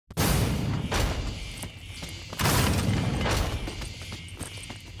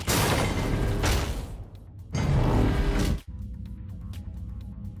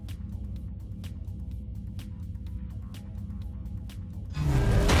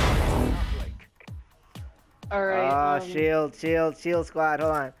Alright, Shield squad,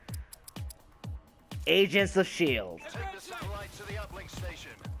 hold on. Agents of Shield.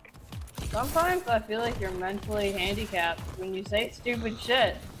 sometimes I feel like you're mentally handicapped when you say stupid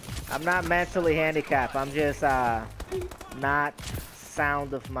shit. I'm not mentally handicapped. I'm just not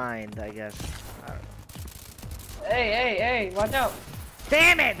sound of mind, I guess. Hey, watch out.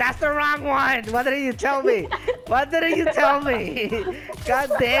 Damn it! That's the wrong one! What did you tell me? What did you tell me?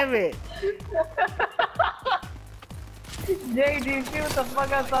 God damn it! Jay, do you see what the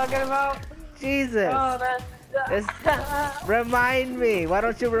fuck I'm talking about? Jesus! Oh, Remind me! Why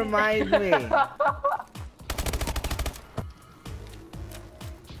don't you remind me?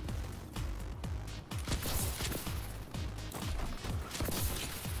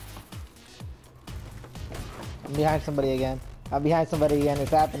 I'm behind somebody again. I'm behind somebody again.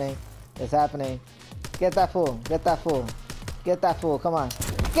 It's happening. It's happening. Get that fool. Get that fool. Get that fool. Come on.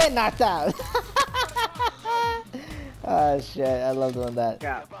 Get knocked out. Oh shit. I love doing that.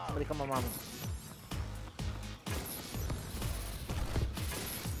 Yeah. Somebody come on, mama.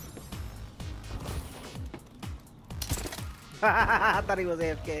 I thought he was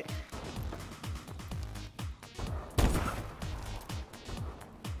AFK.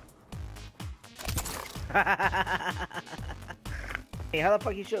 Hey, how the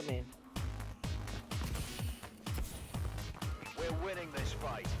fuck you shoot me? We're winning this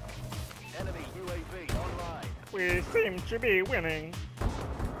fight. Enemy UAV online. We seem to be winning.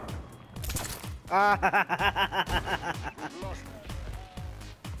 Lost.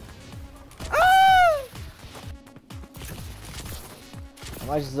 I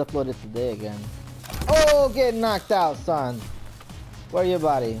might just upload it today again. Oh, get knocked out, son. Where's your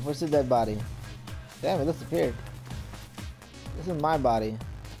body? Where's the dead body? Damn, it disappeared. This is my body.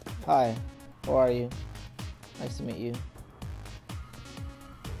 Hi, how are you? Nice to meet you.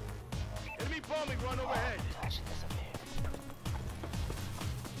 Enemy bombing run overhead. Oh, she disappeared.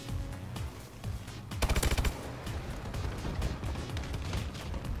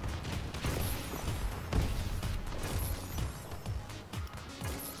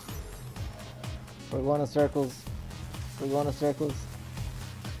 We're going in circles. We're going in circles.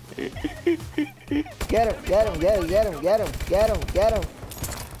 Get him, get him, get him, get him, get him, get him, get him.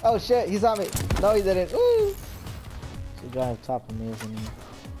 Oh shit, he's on me. No, he didn't. Ooh. He's trying to top of me, isn't he?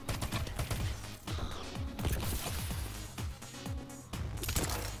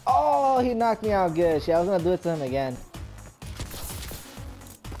 Oh, he knocked me out good. Shit, I was gonna do it to him again.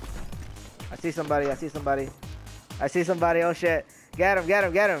 I see somebody, I see somebody. I see somebody, oh shit. Get him, get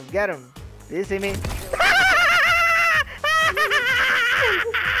him, get him, get him. Did you see me?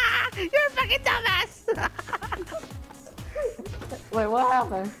 You're a fucking dumbass! Wait, what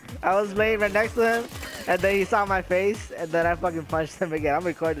happened? I was laying right next to him, and then he saw my face, and then I fucking punched him again. I'm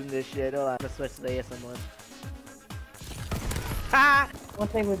recording this shit. Hold on, I'm gonna switch to the ASM one. Ha!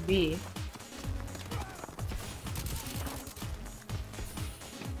 What they would be.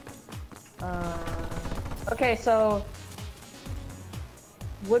 Okay, so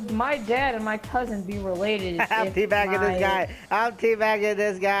would my dad and my cousin be related? I'm teabagging this guy. I'm teabagging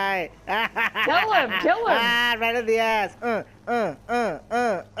this guy. Kill him! Kill him! Ah, right in the ass. Kill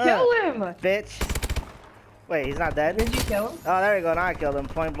him! Bitch. Wait, he's not dead? Did you kill him? Oh, there we go. Now I killed him.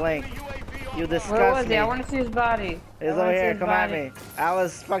 Point blank. You disgust me. Where was he? I want to see his body. He's over here. Come at me. I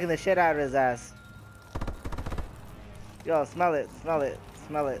was fucking the shit out of his ass. Yo, smell it. Smell it.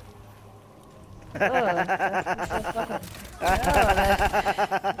 Smell it. That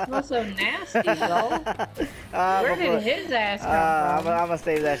smells so nasty, though. Where did his ass come from? I'm gonna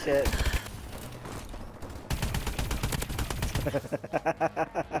save that shit.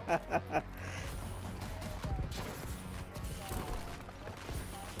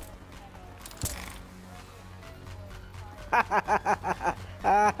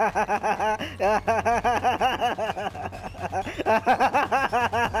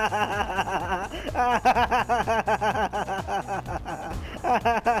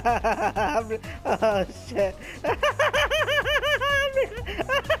 Oh shit.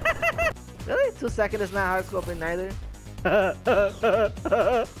 Really? 2 seconds is not hard scoping neither.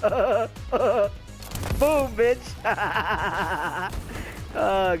 Boom, bitch.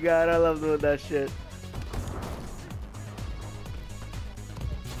 Oh god, I love doing that shit.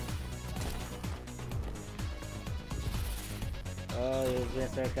 Oh, you're being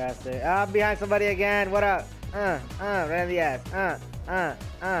sarcastic. I'm behind somebody again. What up? Right in the ass.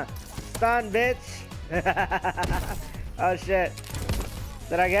 Stun, bitch. Oh shit.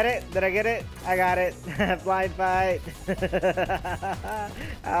 Did I get it? Did I get it? I got it. Blind fight.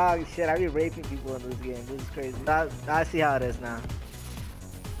 Oh shit, I be raping people in this game. This is crazy. I see how it is now.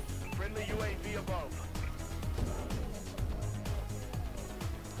 Friendly UAV above.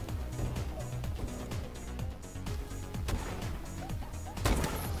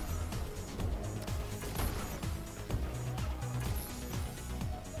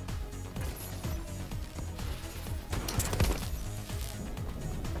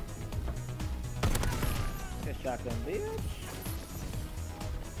 sucking bitch.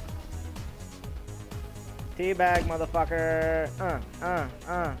 Teabag, motherfucker.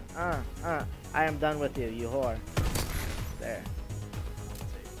 I am done with you, you whore. There.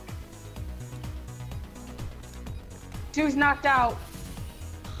 She was knocked out.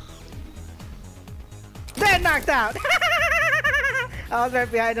 Dead knocked out! I was right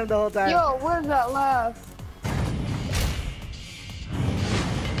behind him the whole time. Yo, where's that left?